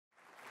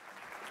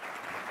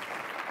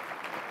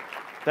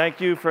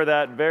Thank you for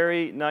that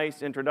very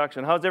nice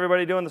introduction. How's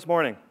everybody doing this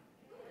morning?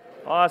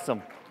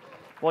 Awesome.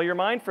 Well, you're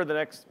mine for the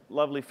next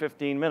lovely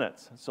 15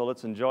 minutes, so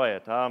let's enjoy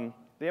it. The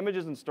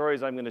images and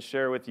stories I'm going to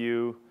share with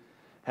you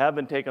have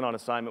been taken on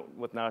assignment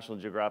with National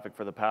Geographic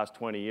for the past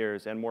 20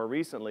 years, and more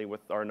recently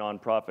with our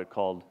nonprofit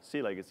called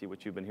Sea Legacy,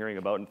 which you've been hearing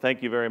about. And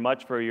thank you very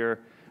much for your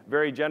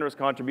very generous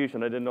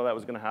contribution. I didn't know that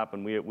was going to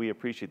happen. We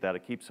appreciate that.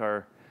 It keeps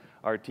our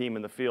team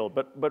in the field.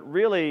 But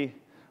really,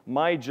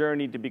 my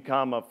journey to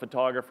become a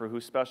photographer who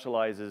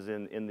specializes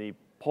in the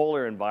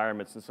polar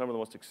environments and some of the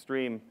most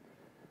extreme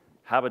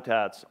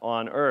habitats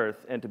on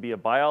Earth, and to be a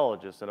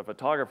biologist and a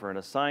photographer and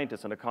a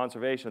scientist and a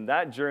conservation,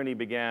 that journey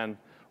began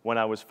when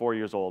I was 4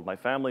 years old. My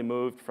family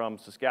moved from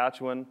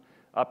Saskatchewan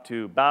up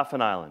to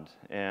Baffin Island.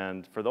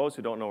 And for those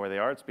who don't know where they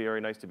are, it's very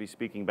nice to be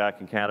speaking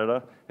back in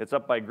Canada. It's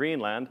up by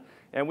Greenland.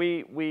 And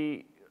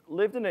we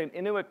lived in an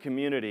Inuit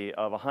community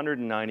of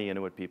 190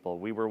 Inuit people.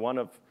 We were one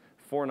of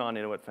 4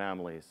 non-Inuit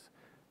families.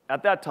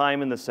 At that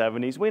time in the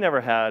 70s, we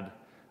never had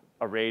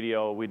a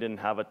radio, we didn't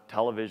have a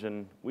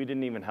television, we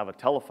didn't even have a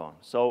telephone.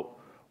 So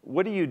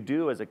what do you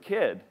do as a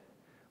kid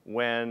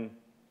when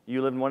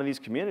you live in one of these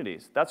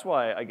communities? That's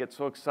why I get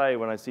so excited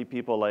when I see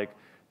people like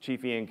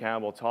Chief Ian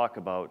Campbell talk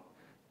about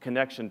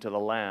connection to the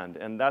land.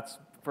 And that's,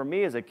 for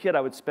me as a kid,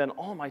 I would spend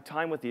all my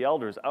time with the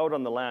elders out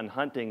on the land,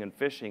 hunting and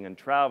fishing and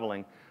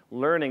traveling,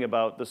 learning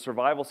about the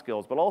survival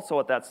skills, but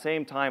also at that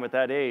same time, at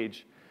that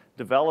age,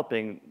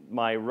 developing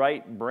my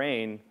right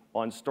brain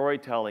on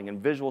storytelling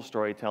and visual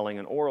storytelling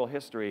and oral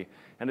history.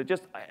 And it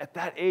just, at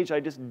that age, I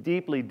just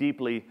deeply,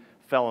 deeply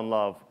fell in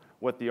love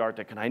with the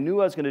Arctic. And I knew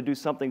I was going to do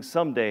something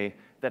someday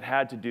that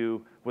had to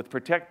do with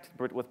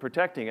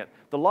protecting it.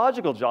 The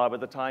logical job at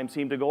the time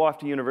seemed to go off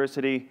to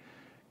university,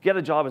 get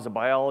a job as a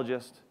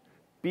biologist,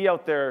 be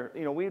out there,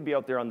 we'd be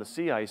out there on the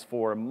sea ice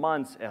for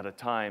months at a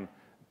time,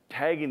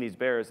 tagging these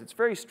bears. It's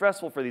very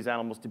stressful for these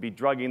animals to be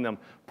drugging them,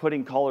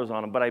 putting collars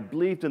on them, but I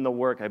believed in the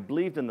work, I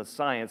believed in the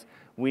science.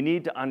 We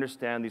need to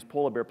understand these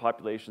polar bear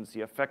populations,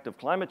 the effect of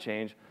climate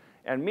change,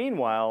 and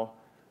meanwhile,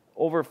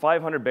 over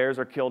 500 bears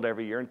are killed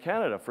every year in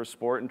Canada for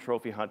sport and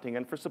trophy hunting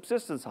and for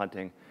subsistence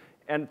hunting.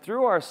 And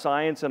through our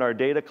science and our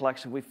data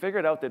collection, we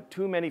figured out that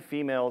too many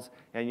females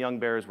and young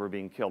bears were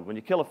being killed. When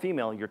you kill a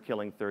female, you're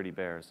killing 30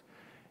 bears.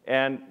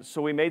 And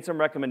so we made some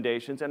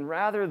recommendations, and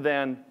rather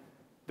than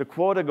the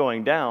quota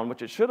going down,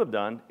 which it should have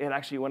done, it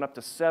actually went up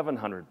to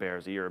 700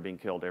 bears a year being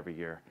killed every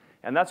year.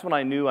 And that's when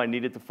I knew I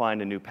needed to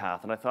find a new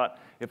path. And I thought,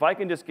 if I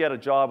can just get a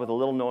job with a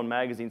little-known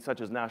magazine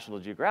such as National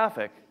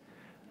Geographic,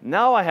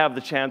 now I have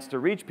the chance to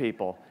reach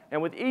people.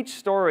 And with each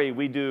story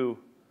we do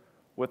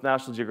with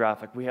National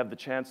Geographic, we have the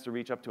chance to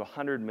reach up to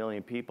 100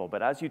 million people.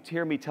 But as you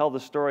hear me tell the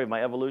story of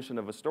my evolution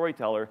of a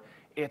storyteller,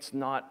 it's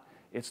not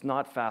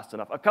fast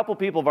enough. A couple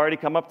people have already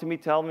come up to me,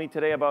 telling me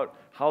today about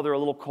how they're a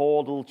little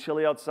cold, a little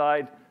chilly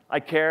outside. I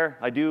care,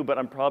 I do, but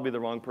I'm probably the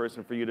wrong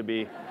person for you to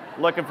be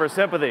looking for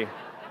sympathy.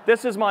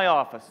 This is my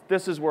office.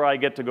 This is where I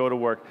get to go to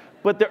work.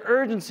 But the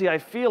urgency I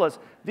feel is,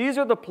 these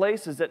are the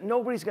places that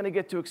nobody's going to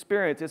get to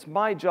experience. It's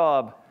my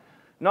job.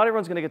 Not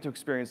everyone's going to get to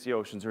experience the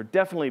oceans, or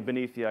definitely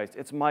beneath the ice.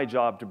 It's my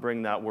job to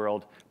bring that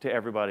world to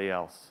everybody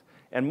else.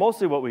 And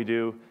mostly what we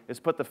do is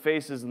put the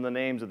faces and the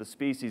names of the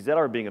species that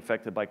are being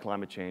affected by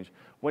climate change.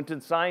 When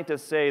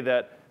scientists say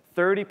that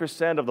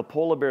 30% of the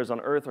polar bears on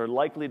Earth are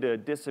likely to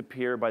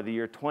disappear by the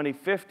year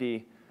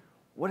 2050,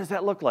 what does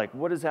that look like?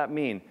 What does that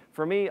mean?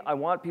 For me, I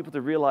want people to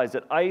realize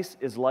that ice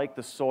is like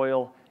the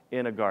soil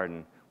in a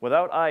garden.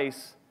 Without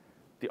ice,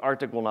 the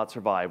Arctic will not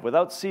survive.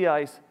 Without sea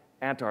ice,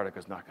 Antarctica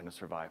is not going to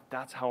survive.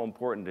 That's how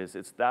important it is.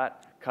 It's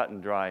that cut and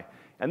dry.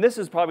 And this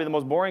is probably the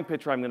most boring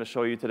picture I'm going to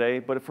show you today,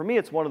 but for me,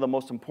 it's one of the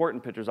most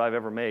important pictures I've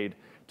ever made.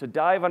 To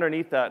dive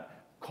underneath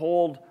that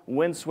cold,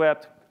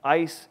 windswept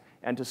ice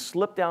and to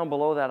slip down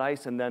below that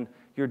ice, and then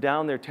you're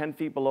down there 10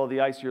 feet below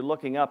the ice, you're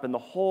looking up, and the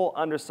whole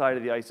underside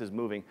of the ice is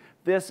moving.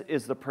 This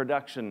is the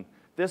production.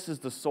 This is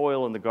the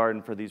soil in the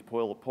garden for these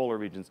polar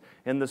regions.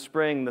 In the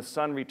spring, the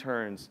sun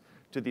returns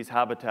to these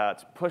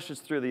habitats, pushes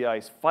through the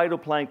ice,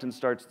 phytoplankton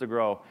starts to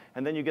grow,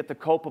 and then you get the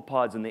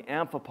copepods and the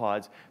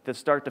amphipods that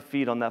start to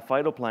feed on that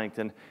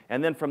phytoplankton,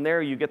 and then from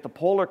there you get the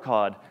polar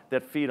cod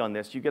that feed on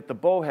this. You get the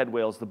bowhead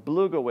whales, the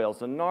beluga whales,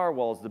 the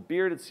narwhals, the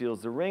bearded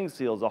seals, the ringed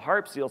seals, the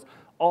harp seals.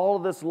 All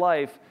of this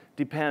life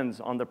depends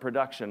on the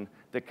production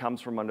that comes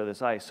from under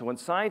this ice. So when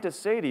scientists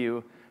say to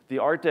you, the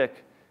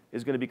Arctic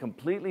is going to be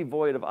completely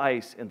void of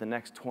ice in the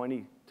next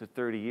 20 to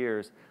 30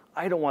 years,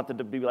 I don't want them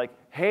to be like,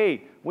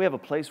 hey, we have a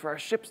place for our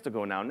ships to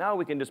go now. Now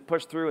we can just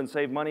push through and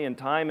save money and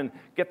time and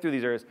get through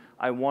these areas.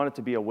 I want it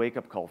to be a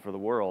wake-up call for the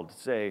world to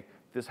say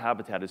this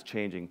habitat is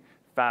changing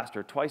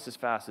faster, twice as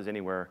fast as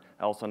anywhere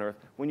else on Earth.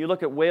 When you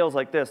look at whales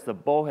like this, the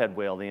bowhead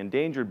whale, the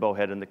endangered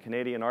bowhead in the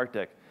Canadian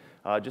Arctic,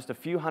 just a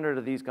few hundred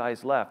of these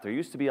guys left. There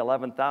used to be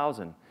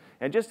 11,000.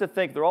 And just to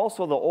think, they're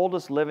also the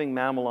oldest living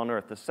mammal on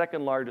Earth, the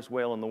second largest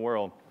whale in the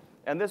world.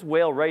 And this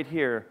whale right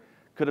here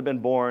could have been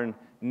born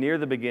near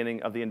the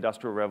beginning of the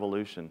Industrial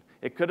Revolution.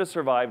 It could have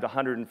survived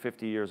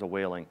 150 years of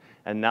whaling.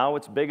 And now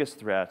its biggest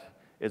threat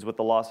is with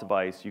the loss of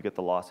ice, you get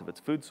the loss of its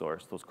food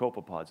source, those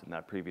copepods in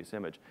that previous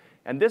image.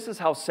 And this is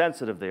how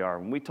sensitive they are.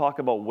 When we talk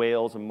about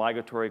whales and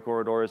migratory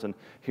corridors and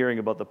hearing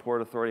about the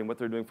Port Authority and what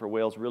they're doing for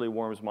whales really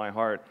warms my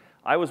heart.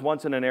 I was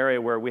once in an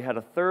area where we had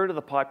a third of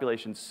the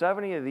population,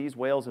 70 of these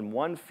whales in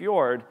one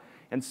fjord,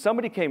 and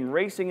somebody came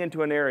racing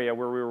into an area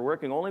where we were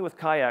working only with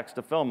kayaks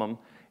to film them,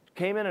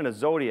 came in a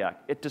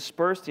Zodiac. It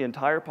dispersed the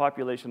entire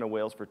population of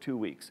whales for 2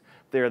 weeks.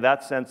 They're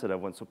that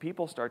sensitive. So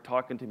people start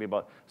talking to me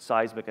about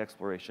seismic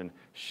exploration,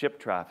 ship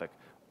traffic,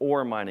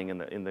 ore mining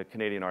in the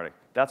Canadian Arctic.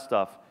 That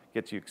stuff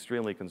gets you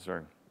extremely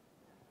concerned.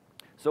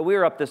 So we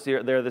were up this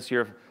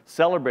year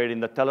celebrating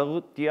the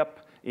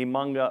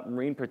Talurutiap-Imanga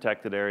Marine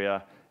Protected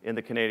Area in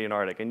the Canadian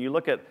Arctic. And you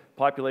look at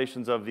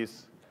populations of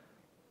these,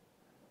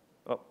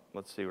 oh,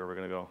 let's see where we're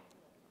going to go.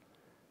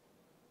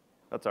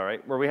 That's all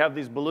right, where we have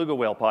these beluga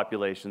whale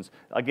populations.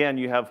 Again,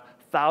 you have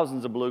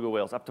thousands of beluga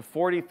whales, up to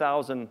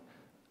 40,000,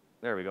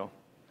 there we go.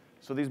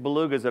 So these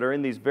belugas that are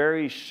in these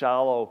very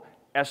shallow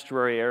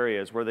estuary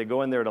areas where they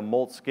go in there to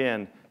molt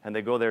skin and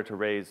they go there to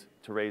raise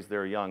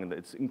their young. And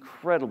it's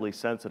incredibly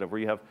sensitive,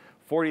 where you have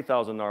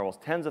 40,000 narwhals,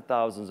 tens of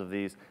thousands of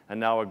these, and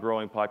now a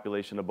growing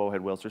population of bowhead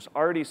whales. There's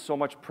already so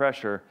much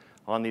pressure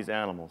on these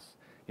animals.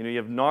 You know, you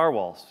have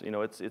narwhals. You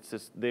know, it's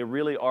just, they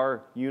really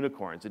are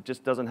unicorns. It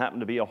just doesn't happen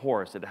to be a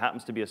horse. It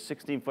happens to be a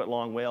 16-foot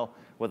long whale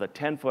with a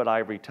 10-foot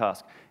ivory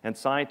tusk. And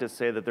scientists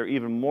say that they're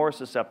even more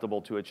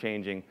susceptible to a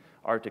changing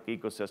Arctic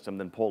ecosystem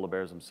than polar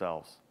bears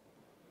themselves.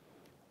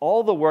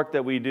 All the work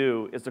that we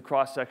do is the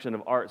cross-section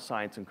of art,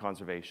 science, and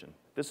conservation.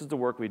 This is the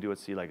work we do at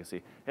Sea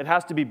Legacy. It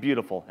has to be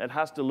beautiful. It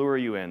has to lure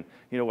you in.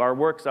 You know, our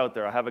work's out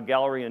there. I have a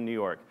gallery in New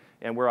York,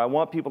 and where I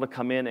want people to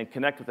come in and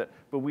connect with it.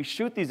 But we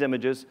shoot these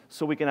images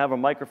so we can have a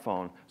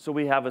microphone, so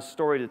we have a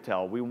story to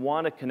tell. We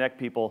want to connect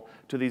people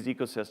to these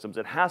ecosystems.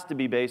 It has to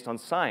be based on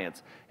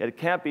science. It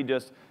can't be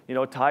just, you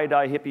know, a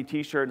tie-dye hippie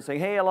t-shirt and saying,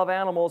 hey, I love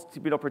animals,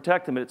 you know,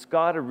 protect them. It's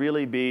got to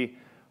really be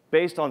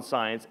based on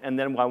science, and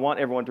then I want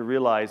everyone to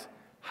realize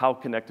how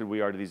connected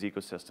we are to these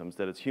ecosystems,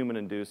 that it's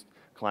human-induced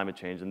climate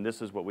change, and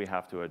this is what we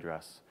have to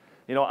address.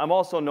 You know, I'm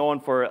also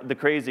known for the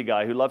crazy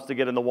guy who loves to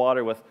get in the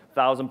water with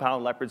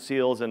 1,000-pound leopard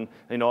seals, and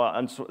you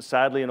know,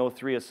 sadly in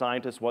 '03 a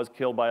scientist was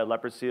killed by a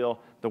leopard seal.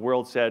 The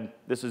world said,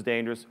 this is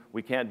dangerous,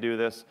 we can't do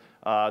this.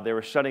 They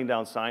were shutting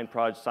down science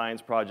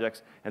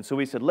projects, and so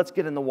we said, let's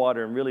get in the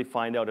water and really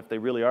find out if they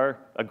really are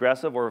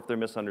aggressive or if they're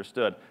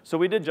misunderstood. So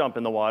we did jump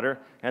in the water,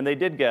 and they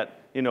did get,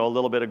 you know, a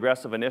little bit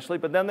aggressive initially,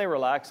 but then they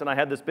relaxed, and I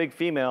had this big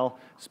female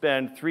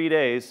spend 3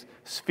 days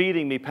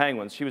feeding me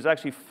penguins. She was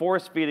actually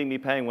force-feeding me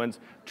penguins,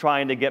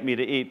 trying to get me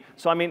to eat.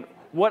 So I mean,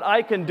 what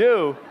I can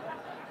do,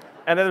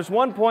 and there's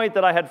one point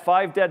that I had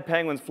 5 dead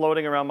penguins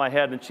floating around my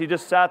head, and she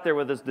just sat there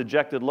with this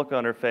dejected look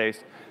on her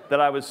face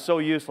that I was so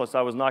useless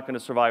I was not going to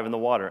survive in the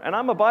water. And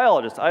I'm a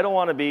biologist. I don't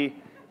want to be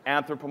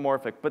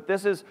anthropomorphic, but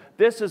this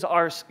is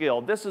our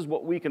skill. This is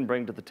what we can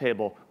bring to the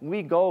table.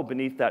 We go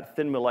beneath that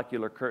thin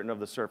molecular curtain of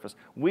the surface.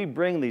 We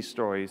bring these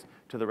stories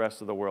to the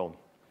rest of the world.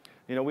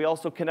 You know, we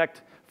also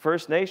connect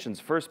First Nations,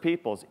 First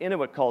Peoples,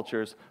 Inuit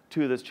cultures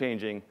to this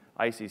changing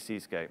icy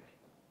seascape.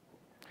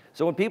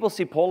 So when people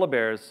see polar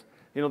bears,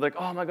 you know, they're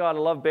like, oh my God, I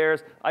love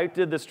bears. I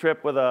did this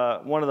trip with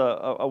a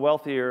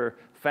wealthier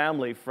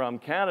family from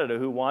Canada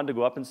who wanted to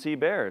go up and see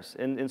bears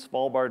in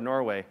Svalbard,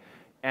 Norway.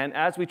 And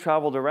as we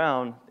traveled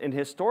around, and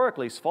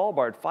historically,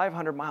 Svalbard,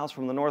 500 miles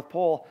from the North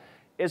Pole,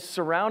 is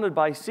surrounded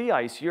by sea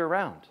ice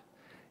year-round.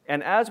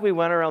 And as we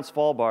went around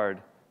Svalbard,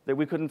 that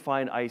we couldn't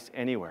find ice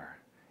anywhere.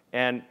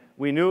 And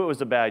we knew it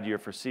was a bad year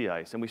for sea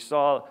ice. And we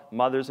saw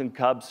mothers and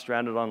cubs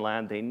stranded on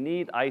land. They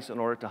need ice in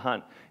order to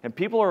hunt. And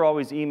people are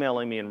always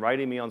emailing me and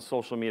writing me on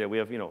social media. We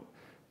have, you know,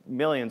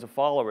 millions of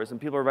followers,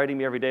 and people are writing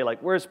me every day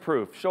like, where's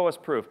proof? Show us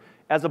proof.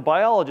 As a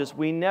biologist,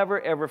 we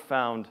never ever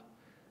found,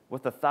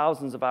 with the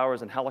thousands of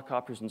hours and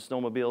helicopters and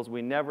snowmobiles,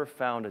 we never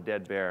found a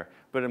dead bear.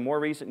 But in more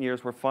recent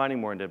years, we're finding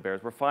more dead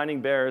bears. We're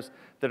finding bears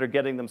that are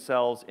getting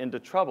themselves into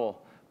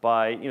trouble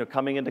by, you know,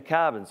 coming into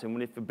cabins.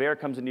 And if a bear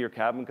comes into your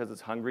cabin because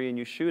it's hungry and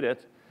you shoot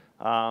it,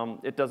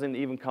 it doesn't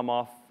even come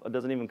off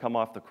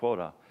the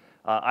quota.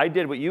 I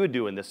did what you would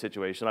do in this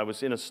situation. I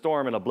was in a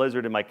storm and a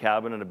blizzard in my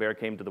cabin, and a bear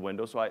came to the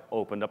window, so I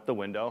opened up the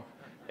window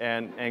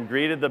and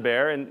greeted the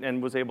bear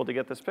and was able to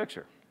get this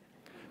picture.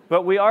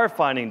 But we are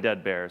finding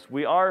dead bears.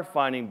 We are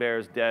finding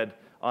bears dead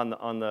on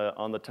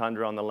the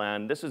tundra, on the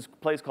land. This is a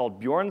place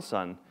called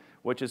Bjornsund,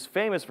 which is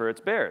famous for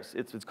its bears.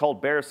 It's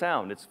called Bear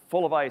Sound. It's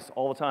full of ice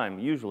all the time,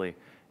 usually.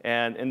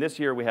 And this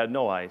year we had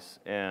no ice,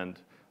 and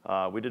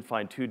we did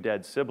find 2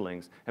 dead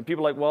siblings. And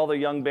people are like, well, the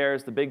young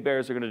bears, the big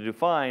bears are going to do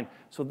fine.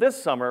 So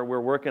this summer we're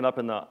working up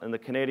in the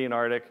Canadian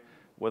Arctic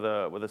with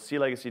a Sea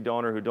Legacy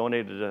donor who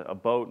donated a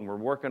boat, and we're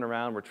working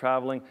around, we're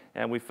traveling,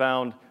 and we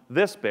found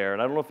this bear.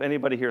 And I don't know if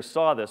anybody here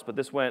saw this, but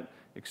this went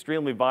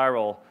extremely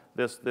viral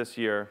this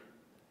year.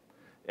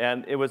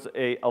 And it was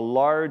a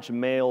large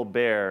male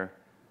bear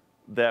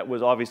that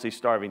was obviously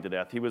starving to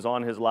death. He was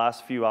on his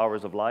last few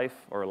hours of life,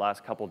 or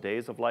last couple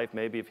days of life,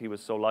 maybe, if he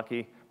was so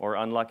lucky or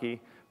unlucky.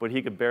 But he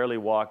could barely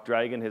walk,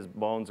 dragging his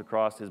bones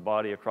across his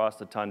body, across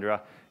the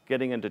tundra.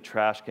 getting into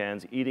trash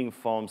cans, eating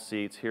foam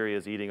seats. Here he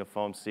is eating a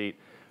foam seat.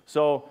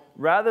 So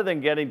rather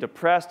than getting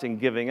depressed and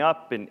giving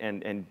up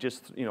and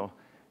just, you know,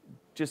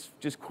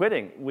 just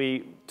quitting,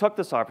 we took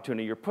this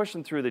opportunity. You're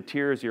pushing through the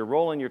tears, you're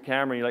rolling your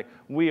camera, and you're like,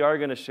 we are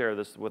going to share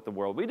this with the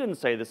world. We didn't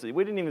say this,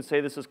 we didn't even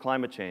say this is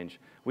climate change.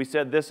 We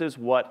said this is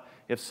what,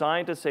 if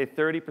scientists say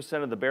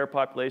 30% of the bear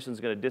population is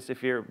going to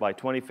disappear by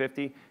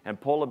 2050, and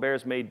polar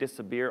bears may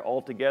disappear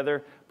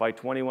altogether by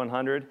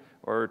 2100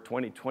 or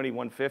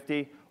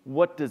 2150,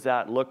 what does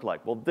that look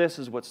like? Well, this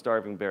is what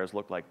starving bears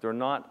look like. They're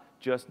not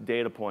just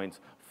data points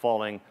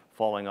falling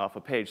off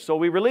a page. So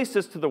we released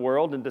this to the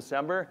world in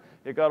December.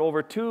 It got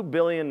over 2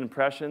 billion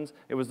impressions.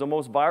 It was the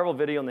most viral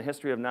video in the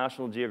history of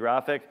National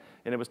Geographic,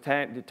 and it was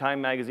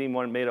Time magazine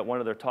made it one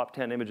of their top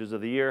 10 images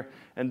of the year.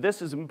 And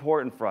this is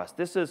important for us.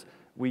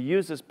 We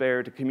use this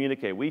bear to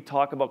communicate. We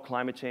talk about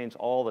climate change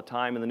all the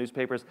time in the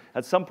newspapers.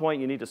 At some point,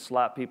 you need to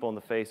slap people in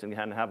the face and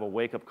have a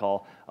wake-up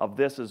call of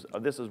this is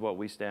what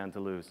we stand to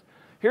lose.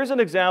 Here's an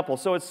example.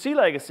 So at Sea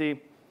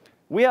Legacy,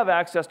 we have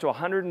access to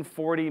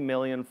 140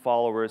 million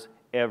followers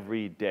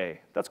every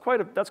day. That's quite,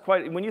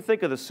 when you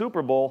think of the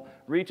Super Bowl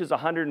reaches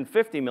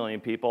 150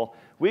 million people,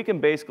 we can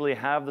basically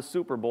have the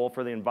Super Bowl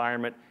for the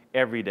environment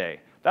every day.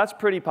 That's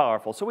pretty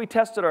powerful. So we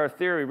tested our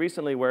theory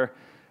recently where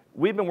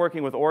we've been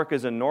working with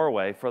orcas in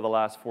Norway for the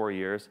last 4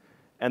 years,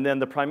 and then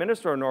the Prime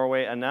Minister of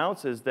Norway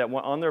announces that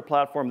on their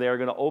platform they are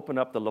going to open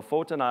up the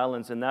Lofoten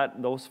Islands and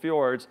those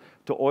fjords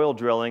to oil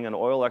drilling and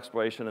oil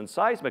exploration and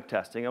seismic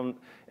testing.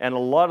 And a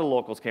lot of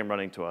locals came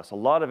running to us, a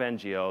lot of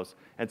NGOs,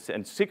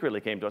 and secretly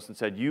came to us and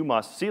said,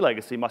 Sea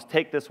Legacy must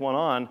take this one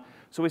on.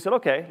 So we said,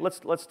 okay,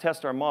 let's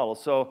test our model.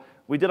 So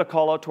we did a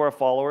call out to our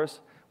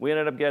followers. We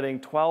ended up getting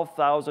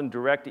 12,000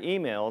 direct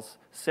emails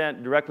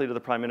sent directly to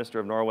the Prime Minister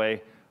of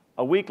Norway.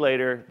 A week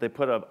later, they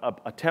put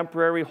a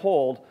temporary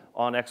hold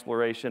on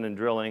exploration and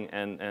drilling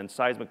and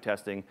seismic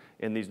testing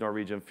in these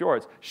Norwegian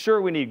fjords.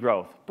 Sure, we need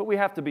growth, but we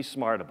have to be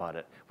smart about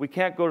it. We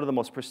can't go to the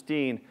most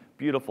pristine,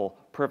 beautiful,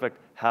 perfect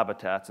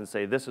habitats and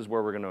say, this is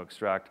where we're going to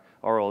extract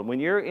our oil. When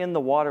you're in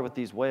the water with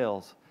these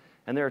whales,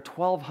 and there are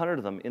 1,200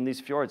 of them in these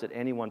fjords at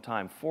any one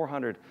time,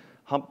 400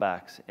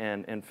 humpbacks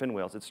and fin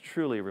whales, it's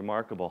truly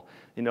remarkable.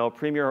 You know,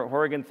 Premier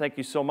Horgan, thank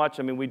you so much.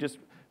 I mean, we just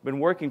been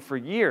working for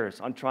years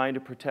on trying to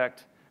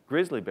protect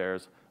grizzly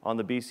bears on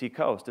the BC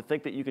coast. To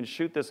think that you can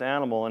shoot this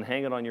animal and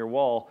hang it on your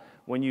wall,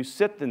 when you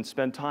sit and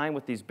spend time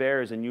with these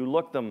bears and you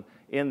look them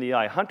in the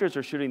eye. Hunters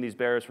are shooting these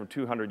bears from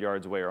 200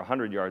 yards away or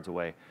 100 yards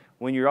away.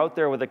 When you're out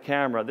there with a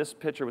camera, this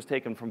picture was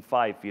taken from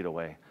 5 feet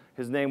away.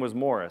 His name was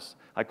Morris.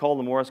 I called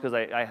him Morris because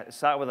I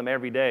sat with him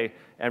every day.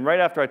 And right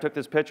after I took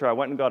this picture, I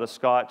went and got a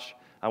scotch.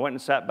 I went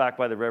and sat back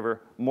by the river.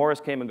 Morris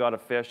came and got a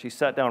fish. He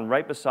sat down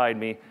right beside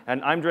me,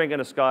 and I'm drinking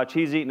a scotch.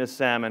 He's eating his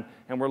salmon,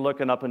 and we're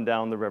looking up and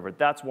down the river.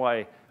 That's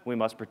why we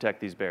must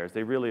protect these bears.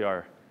 They really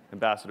are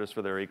ambassadors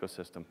for their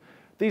ecosystem.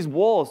 These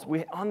wolves,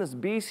 on this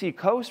BC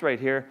coast right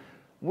here,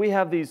 we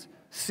have these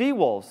sea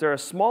wolves. They're a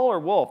smaller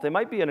wolf. They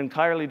might be an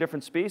entirely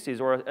different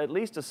species or at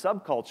least a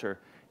subculture.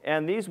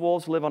 And these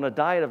wolves live on a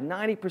diet of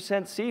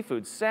 90%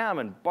 seafood,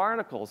 salmon,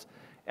 barnacles,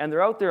 and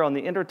they're out there on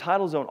the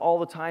intertidal zone all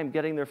the time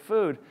getting their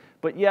food.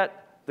 But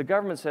yet, the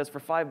government says for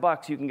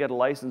 $5 you can get a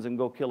license and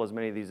go kill as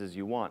many of these as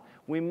you want.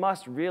 We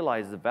must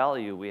realize the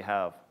value we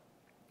have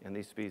in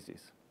these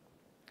species.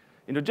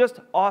 You know, just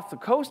off the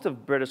coast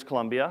of British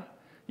Columbia,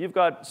 you've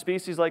got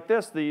species like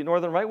this, the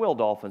northern right whale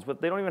dolphins,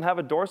 but they don't even have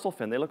a dorsal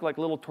fin. They look like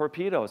little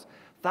torpedoes.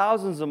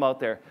 Thousands of them out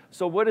there.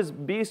 So what does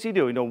BC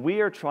do? You know, we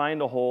are trying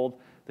to hold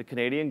the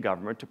Canadian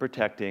government to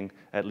protecting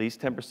at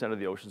least 10% of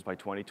the oceans by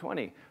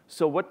 2020.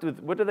 So what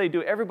do they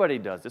do? Everybody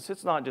does this.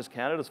 It's not just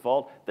Canada's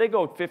fault. They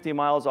go 50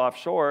 miles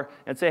offshore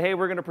and say, hey,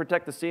 we're going to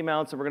protect the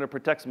seamounts and we're going to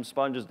protect some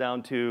sponges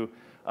down to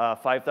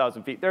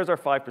 5,000 feet. There's our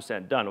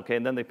 5%, done, okay?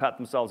 And then they pat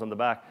themselves on the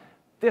back.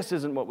 This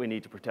isn't what we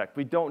need to protect.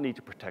 We don't need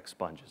to protect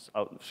sponges.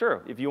 Oh,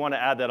 sure, if you want to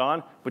add that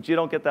on, but you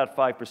don't get that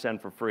 5%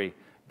 for free.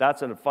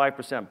 That's a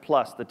 5%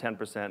 plus the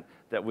 10%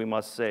 that we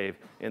must save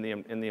in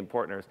the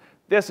important areas.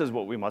 This is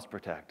what we must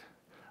protect.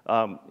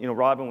 You know,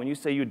 Robin, when you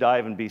say you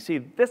dive in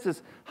BC, this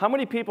is, how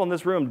many people in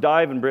this room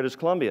dive in British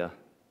Columbia?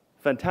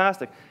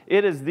 Fantastic.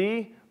 It is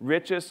the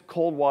richest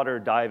cold water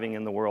diving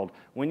in the world.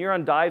 When you're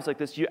on dives like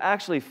this, you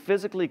actually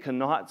physically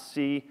cannot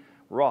see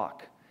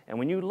rock. And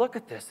when you look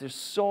at this, there's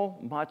so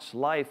much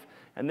life.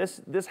 And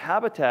this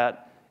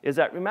habitat is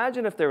that,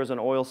 imagine if there was an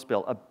oil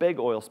spill, a big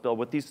oil spill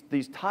with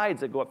these tides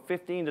that go up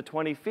 15 to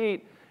 20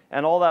 feet,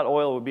 and all that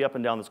oil would be up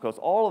and down this coast.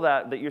 All of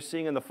that you're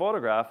seeing in the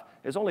photograph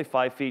is only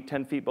 5 feet,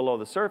 10 feet below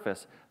the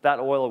surface. That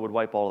oil would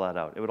wipe all that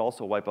out. It would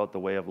also wipe out the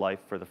way of life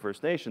for the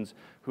First Nations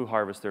who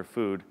harvest their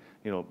food,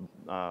 you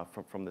know,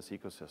 from this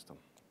ecosystem.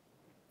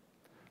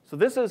 So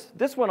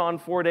this went on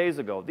 4 days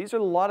ago. These are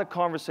a lot of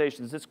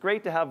conversations. It's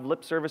great to have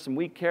lip service and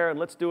we care and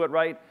let's do it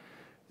right.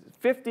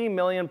 50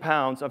 million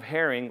pounds of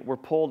herring were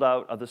pulled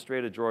out of the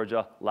Strait of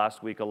Georgia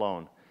last week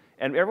alone.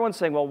 And everyone's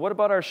saying, well, what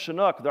about our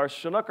Chinook? Our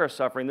Chinook are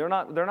suffering. They're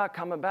not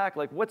coming back.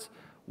 Like,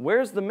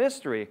 where's the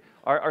mystery?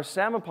 Our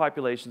salmon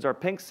populations, our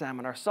pink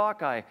salmon, our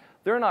sockeye,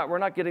 we're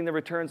not getting the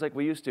returns like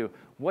we used to.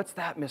 What's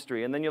that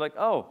mystery? And then you're like,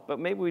 oh, but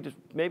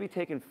maybe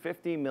taking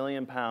 50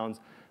 million pounds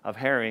of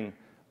herring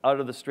out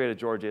of the Strait of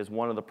Georgia is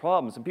one of the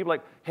problems. And people are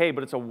like, hey,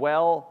 but it's a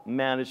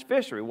well-managed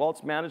fishery. Well,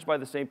 it's managed by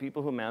the same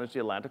people who manage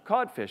the Atlantic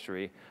cod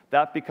fishery.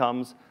 That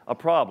becomes a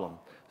problem.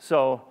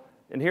 So,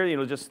 and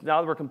here, just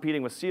now that we're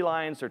competing with sea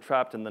lions, they're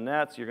trapped in the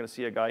nets. You're going to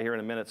see a guy here in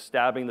a minute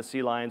stabbing the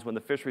sea lions. When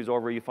the fishery's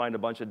over, you find a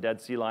bunch of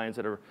dead sea lions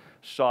that are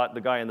shot.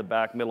 The guy in the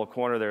back middle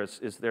corner there's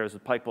a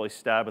pike bully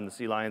stabbing the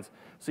sea lions.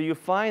 So you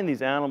find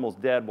these animals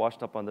dead,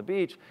 washed up on the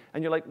beach,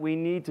 and you're like, we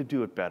need to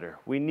do it better.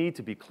 We need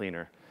to be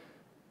cleaner.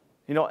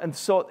 And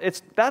so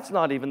that's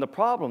not even the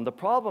problem. The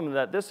problem is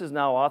that this is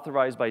now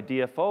authorized by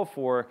DFO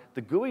for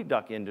the gooey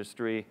duck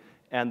industry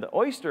and the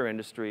oyster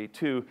industry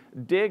to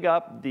dig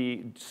up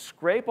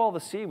scrape all the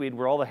seaweed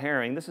where all the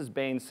herring, this is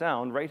Bain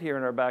Sound, right here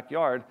in our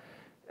backyard.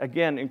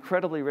 Again,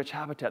 incredibly rich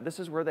habitat. This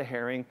is where the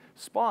herring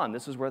spawn.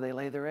 This is where they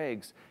lay their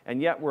eggs.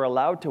 And yet we're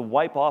allowed to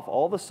wipe off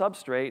all the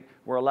substrate.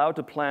 We're allowed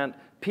to plant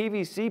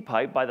PVC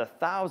pipe by the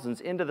thousands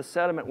into the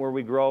sediment where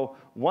we grow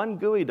one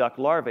gooey duck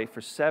larvae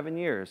for 7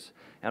 years.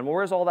 And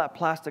where's all that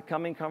plastic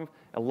coming from?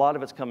 A lot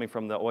of it's coming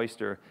from the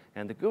oyster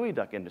and the gooey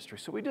duck industry.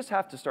 So we just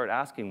have to start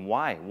asking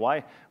why.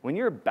 Why? When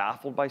you're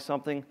baffled by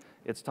something,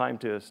 it's time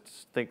to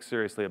think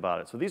seriously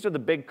about it. So these are the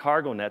big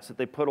cargo nets that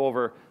they put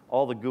over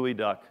all the gooey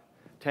duck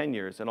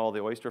tenures and all the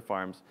oyster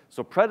farms.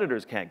 So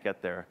predators can't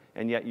get there,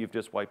 and yet you've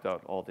just wiped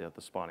out all the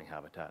spawning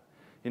habitat.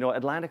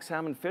 Atlantic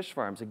salmon fish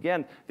farms,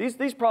 again,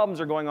 these problems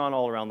are going on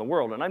all around the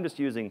world, and I'm just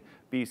using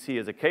BC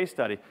as a case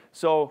study.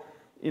 So,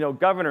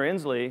 Governor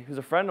Inslee, who's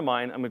a friend of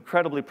mine, I'm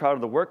incredibly proud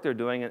of the work they're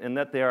doing and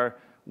that they are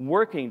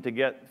working to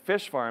get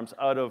fish farms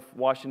out of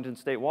Washington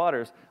state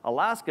waters.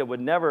 Alaska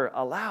would never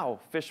allow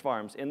fish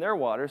farms in their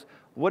waters.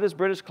 What is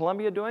British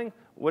Columbia doing?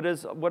 What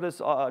is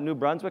New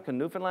Brunswick and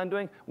Newfoundland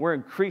doing? We're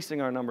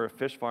increasing our number of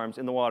fish farms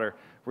in the water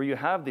where you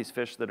have these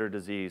fish that are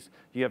diseased.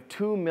 You have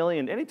 2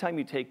 million, anytime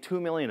you take 2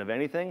 million of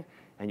anything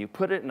and you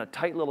put it in a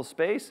tight little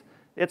space,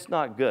 it's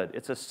not good.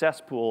 It's a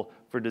cesspool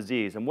for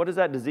disease. And what does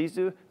that disease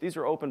do? These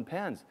are open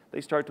pens. They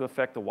start to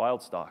affect the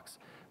wild stocks.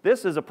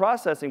 This is a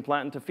processing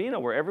plant in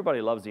Tofino where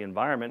everybody loves the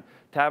environment.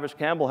 Tavish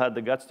Campbell had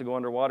the guts to go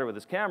underwater with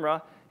his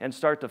camera and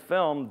start to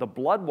film the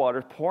blood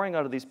water pouring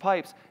out of these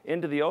pipes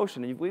into the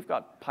ocean. And we've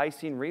got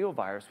Piscine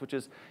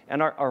reovirus,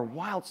 and our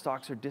wild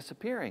stocks are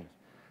disappearing.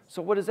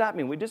 So what does that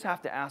mean? We just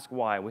have to ask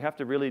why. We have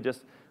to really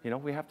just,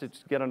 we have to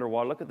just get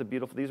underwater. Look at the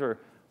beautiful, these are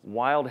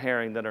wild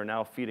herring that are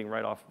now feeding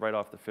right off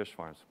the fish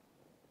farms.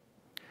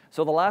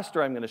 So the last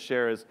story I'm going to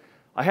share is,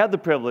 I had the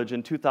privilege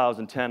in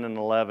 2010 and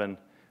 11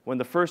 when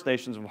the First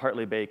Nations of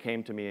Hartley Bay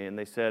came to me and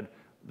they said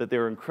that they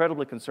were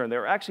incredibly concerned. They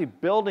were actually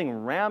building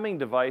ramming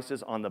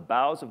devices on the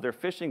bows of their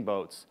fishing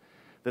boats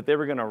that they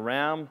were going to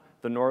ram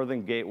the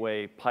Northern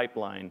Gateway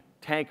pipeline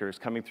tankers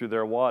coming through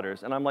their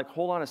waters. And I'm like,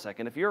 hold on a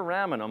second. If you're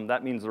ramming them,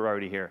 that means they're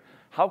already here.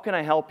 How can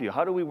I help you?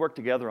 How do we work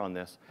together on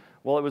this?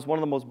 Well, it was one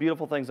of the most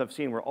beautiful things I've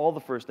seen where all the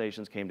First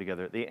Nations came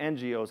together, the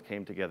NGOs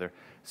came together,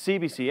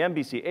 CBC,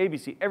 NBC,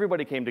 ABC,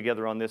 everybody came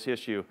together on this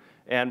issue.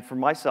 And for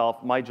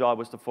myself, my job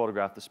was to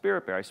photograph the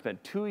spirit bear. I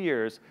spent 2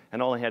 years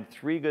and only had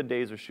 3 good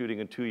days of shooting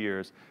in 2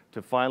 years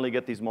to finally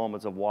get these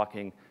moments of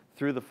walking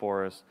through the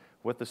forest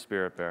with the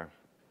spirit bear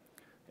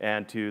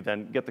and to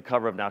then get the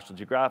cover of National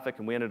Geographic.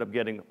 And we ended up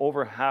getting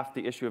over half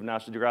the issue of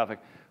National Geographic.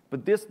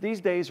 But these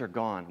days are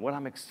gone. What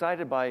I'm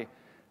excited by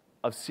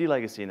of Sea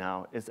Legacy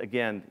now is,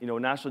 again,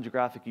 National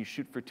Geographic, you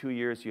shoot for 2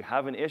 years, you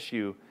have an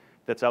issue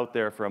that's out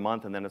there for a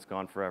month, and then it's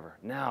gone forever.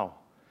 Now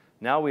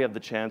we have the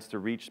chance to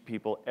reach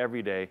people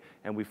every day,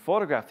 and we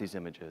photograph these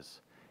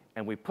images,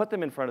 and we put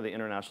them in front of the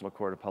International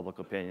Court of Public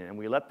Opinion, and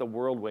we let the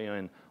world weigh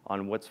in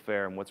on what's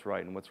fair and what's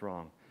right and what's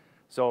wrong.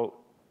 So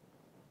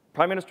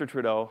Prime Minister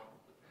Trudeau,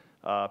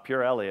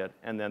 Pierre Elliott,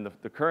 and then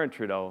the current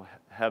Trudeau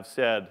have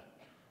said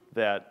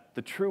that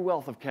the true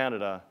wealth of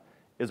Canada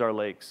is our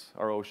lakes,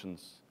 our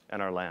oceans,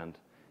 and our land.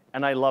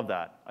 And I love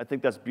that. I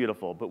think that's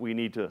beautiful, but we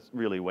need to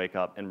really wake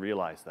up and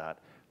realize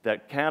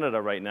that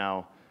Canada right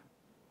now,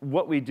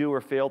 what we do or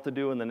fail to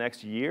do in the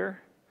next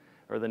year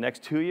or the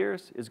next 2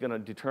 years is going to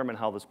determine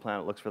how this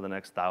planet looks for the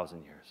next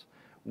 1,000 years.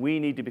 We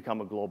need to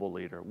become a global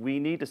leader. We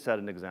need to set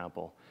an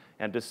example.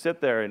 And to sit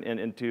there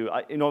and to,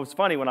 it's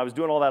funny, when I was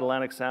doing all that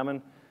Atlantic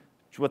salmon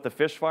with the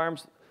fish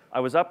farms,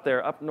 I was up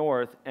there, up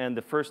north, and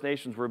the First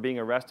Nations were being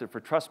arrested for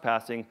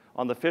trespassing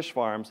on the fish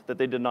farms that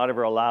they did not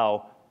ever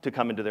allow to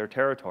come into their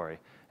territory.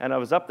 And I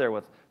was up there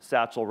with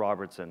Satchel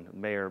Robertson,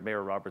 Mayor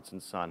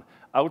Robertson's son,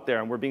 out there,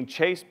 and we're being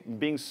chased,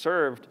 being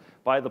served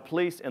by the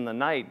police in the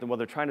night while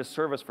they're trying to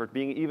serve us for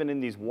being even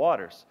in these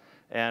waters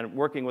and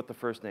working with the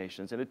First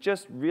Nations. And it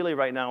just really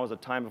right now is a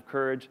time of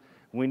courage.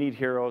 We need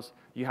heroes.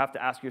 You have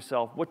to ask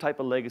yourself, what type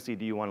of legacy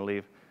do you want to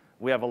leave?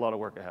 We have a lot of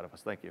work ahead of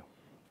us. Thank you.